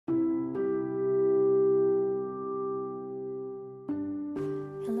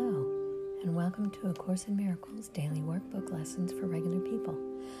welcome to A Course in Miracles Daily Workbook Lessons for Regular People.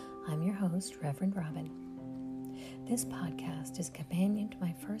 I'm your host, Reverend Robin. This podcast is a companion to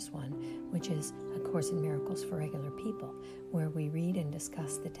my first one, which is A Course in Miracles for Regular People, where we read and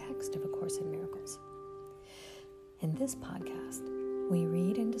discuss the text of A Course in Miracles. In this podcast, we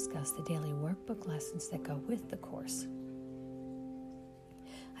read and discuss the daily workbook lessons that go with the Course.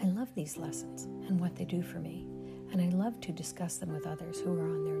 I love these lessons and what they do for me, and I love to discuss them with others who are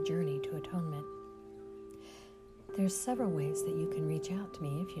on their journey to atonement. There's several ways that you can reach out to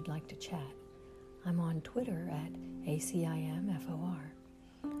me if you'd like to chat. I'm on Twitter at ACIMFOR.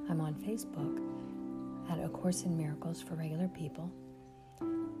 I'm on Facebook at A Course in Miracles for Regular People.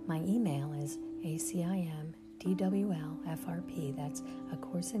 My email is ACIMDWLFRP. That's A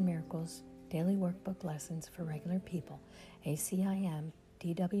Course in Miracles Daily Workbook Lessons for Regular People.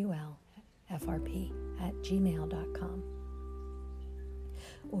 ACIMDWLFRP@gmail.com.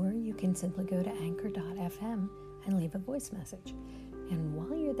 Or you can simply go to anchor.fm and leave a voice message. And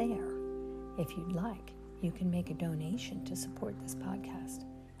while you're there, if you'd like, you can make a donation to support this podcast,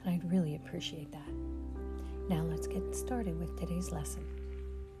 and I'd really appreciate that. Now let's get started with today's lesson.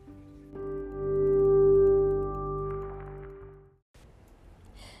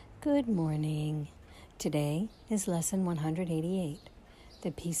 Good morning. Today is lesson 188.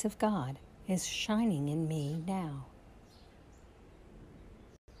 The peace of God is shining in me now.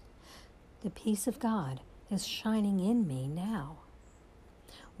 The peace of God is shining in me now.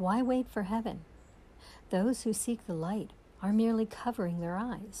 Why wait for heaven? Those who seek the light are merely covering their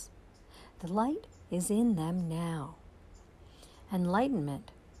eyes. The light is in them now.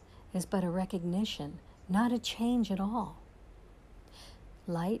 Enlightenment is but a recognition, not a change at all.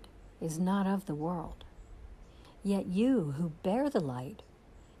 Light is not of the world. Yet you who bear the light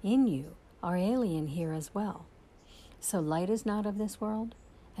in you are alien here as well. So light is not of this world,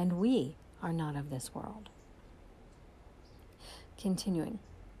 and we are not of this world. Continuing.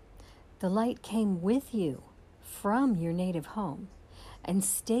 The light came with you from your native home and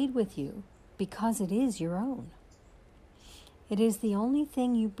stayed with you because it is your own. It is the only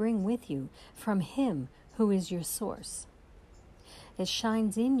thing you bring with you from Him who is your source. It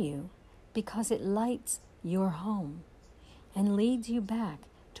shines in you because it lights your home and leads you back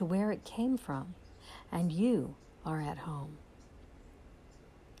to where it came from, and you are at home.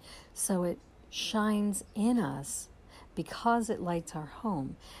 So it shines in us because it lights our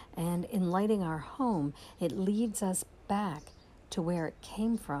home, and in lighting our home, it leads us back to where it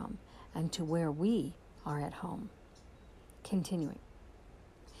came from and to where we are at home. Continuing.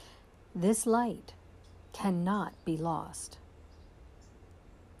 This light cannot be lost.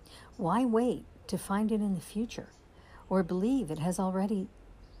 Why wait to find it in the future, or believe it has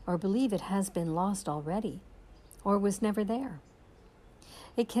been lost already, or was never there?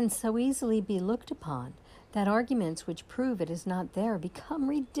 It can so easily be looked upon that arguments which prove it is not there become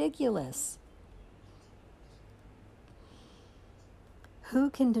ridiculous. Who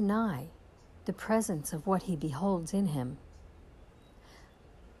can deny the presence of what he beholds in him?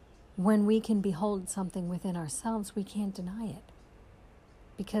 When we can behold something within ourselves, we can't deny it.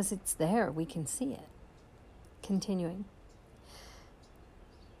 Because it's there, we can see it. Continuing.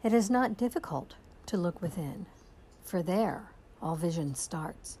 It is not difficult to look within, for there all vision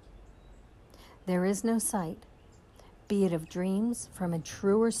starts. There is no sight, be it of dreams from a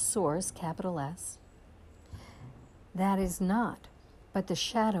truer source, capital S, that is not but the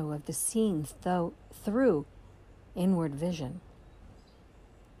shadow of the seen through inward vision.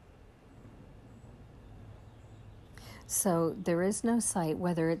 So there is no sight,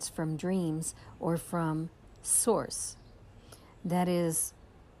 whether it's from dreams or from source, that is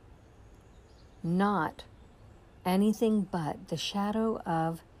not anything but the shadow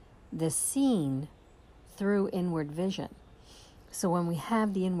of the seen through inward vision. So when we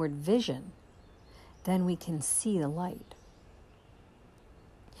have the inward vision, then we can see the light.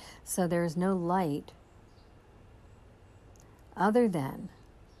 So there is no light other than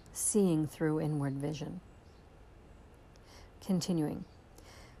seeing through inward vision. Continuing.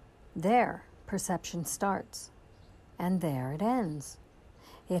 There perception starts, and there it ends.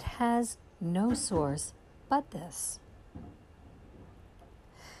 It has no source but this.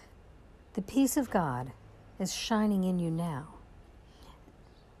 The peace of God is shining in you now,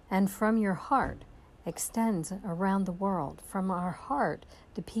 and from your heart extends around the world. From our heart,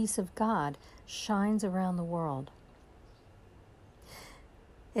 the peace of God shines around the world.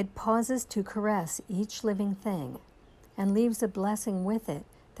 It pauses to caress each living thing and leaves a blessing with it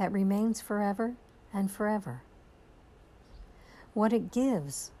that remains forever and forever. What it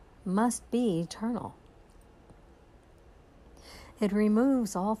gives must be eternal. It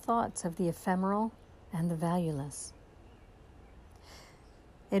removes all thoughts of the ephemeral and the valueless.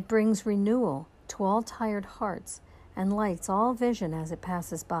 It brings renewal to all tired hearts and lights all vision as it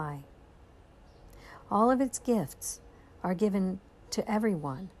passes by. All of its gifts are given to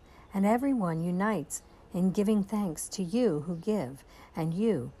everyone, and everyone unites in giving thanks to you who give and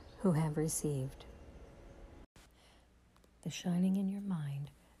you who have received. The shining in your mind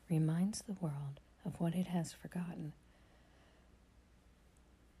reminds the world of what it has forgotten,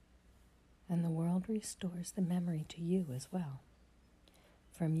 and the world restores the memory to you as well.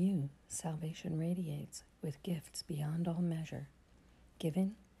 From you, salvation radiates with gifts beyond all measure,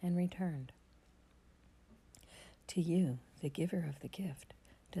 given and returned. To you, the giver of the gift,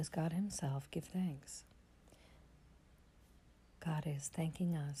 does God Himself give thanks. God is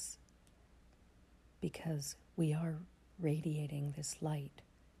thanking us because we are radiating this light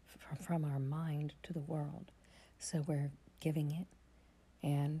from our mind to the world. So we're giving it,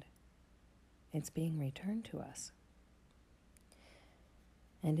 and it's being returned to us.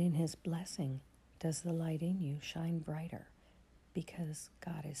 And in His blessing does the light in you shine brighter, because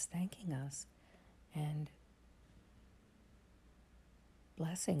God is thanking us and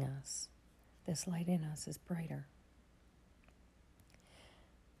blessing us. This light in us is brighter,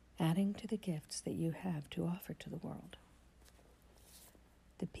 adding to the gifts that you have to offer to the world.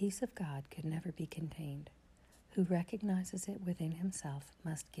 The peace of God can never be contained. Who recognizes it within himself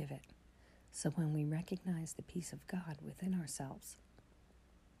must give it. So when we recognize the peace of God within ourselves,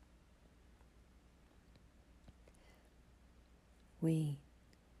 we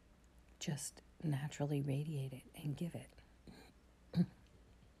just naturally radiate it and give it.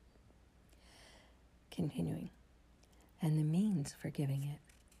 Continuing. And the means for giving it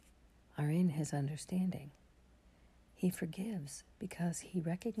are in His understanding. He forgives because He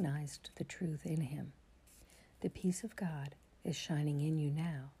recognized the truth in Him. The peace of God is shining in you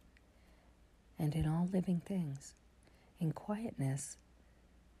now and in all living things. In quietness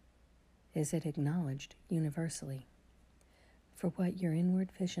is it acknowledged universally. For what your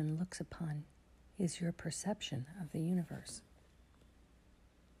inward vision looks upon is your perception of the universe.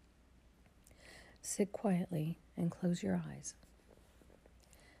 Sit quietly and close your eyes.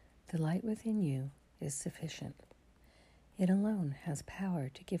 The light within you is sufficient. It alone has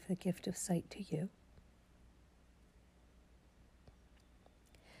power to give the gift of sight to you.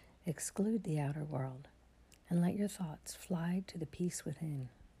 Exclude the outer world and let your thoughts fly to the peace within.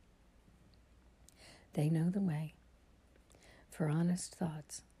 They know the way. For honest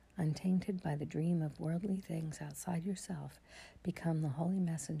thoughts, untainted by the dream of worldly things outside yourself, become the holy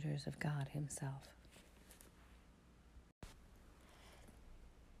messengers of God Himself.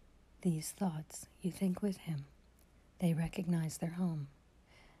 These thoughts you think with Him. They recognize their home,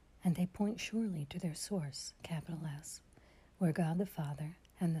 and they point surely to their source, capital S, where God the Father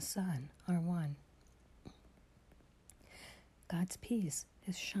and the Son are one. God's peace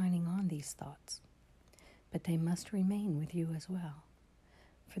is shining on these thoughts, but they must remain with you as well,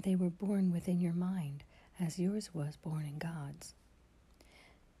 for they were born within your mind as yours was born in God's.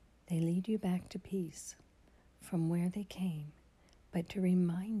 They lead you back to peace, from where they came, but to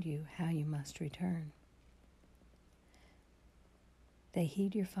remind you how you must return. They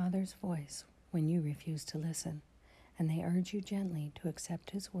heed your Father's voice when you refuse to listen, and they urge you gently to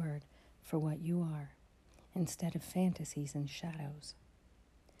accept His word for what you are, instead of fantasies and shadows.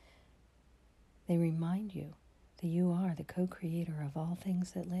 They remind you that you are the co-creator of all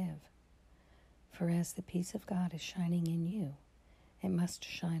things that live, for as the peace of God is shining in you, it must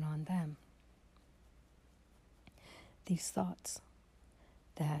shine on them. These thoughts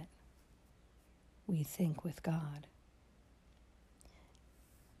that we think with God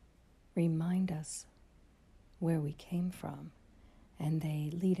remind us where we came from, and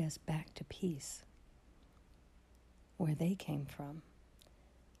they lead us back to peace, where they came from,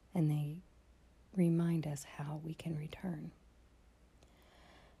 and they remind us how we can return.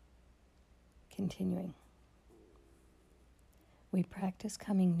 Continuing. We practice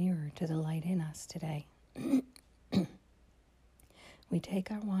coming nearer to the light in us today. We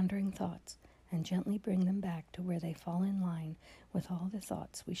take our wandering thoughts and gently bring them back to where they fall in line with all the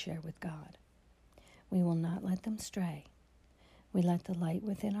thoughts we share with God. We will not let them stray. We let the light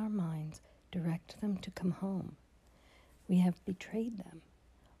within our minds direct them to come home. We have betrayed them,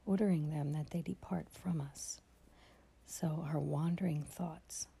 ordering them that they depart from us. So our wandering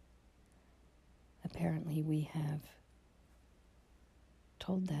thoughts, apparently we have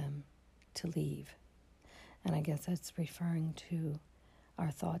told them to leave. And I guess that's referring to our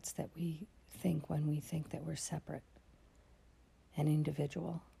thoughts that we think when we think that we're separate and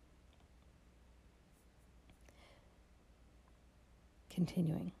individual.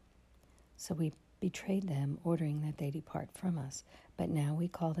 Continuing. So we betrayed them, ordering that they depart from us. But now we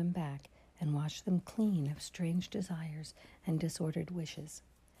call them back and wash them clean of strange desires and disordered wishes.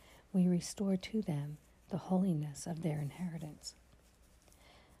 We restore to them the holiness of their inheritance.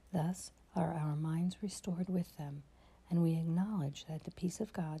 Thus are our minds restored with them, and we acknowledge that the peace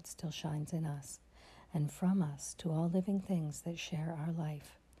of God still shines in us, and from us to all living things that share our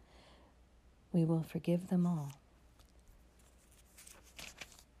life. We will forgive them all,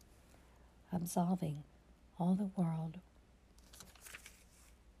 absolving all the world.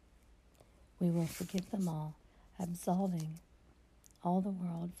 We will forgive them all, absolving all the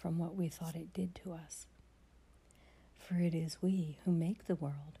world from what we thought it did to us. For it is we who make the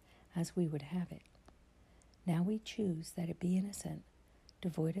world as we would have it. Now we choose that it be innocent,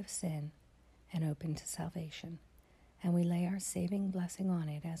 devoid of sin, and open to salvation, and we lay our saving blessing on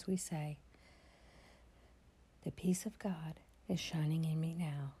it as we say, "The peace of God is shining in me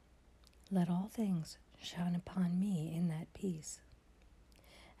now. Let all things shine upon me in that peace,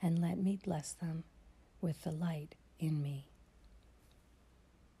 and let me bless them with the light in me."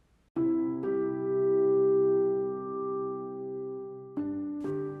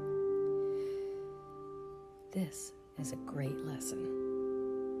 This is a great lesson.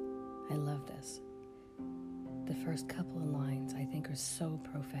 I love this. The first couple of lines I think are so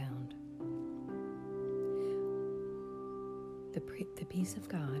profound. The peace of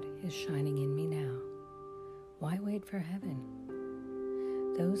God is shining in me now. Why wait for heaven?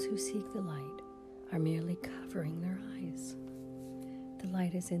 Those who seek the light are merely covering their eyes. The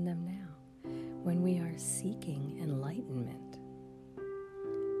light is in them now. When we are seeking enlightenment,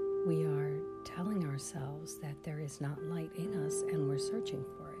 we are telling ourselves that there is not light in us and we're searching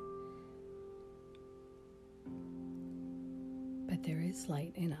for it. But there is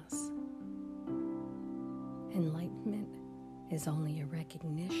light in us. Enlightenment is only a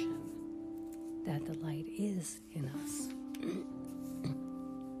recognition that the light is in us.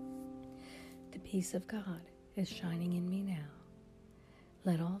 The peace of God is shining in me now.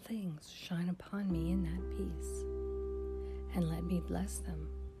 Let all things shine upon me in that peace, and let me bless them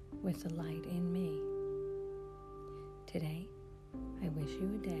with the light in me. Today, I wish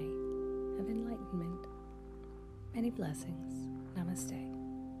you a day of enlightenment. Many blessings. Namaste.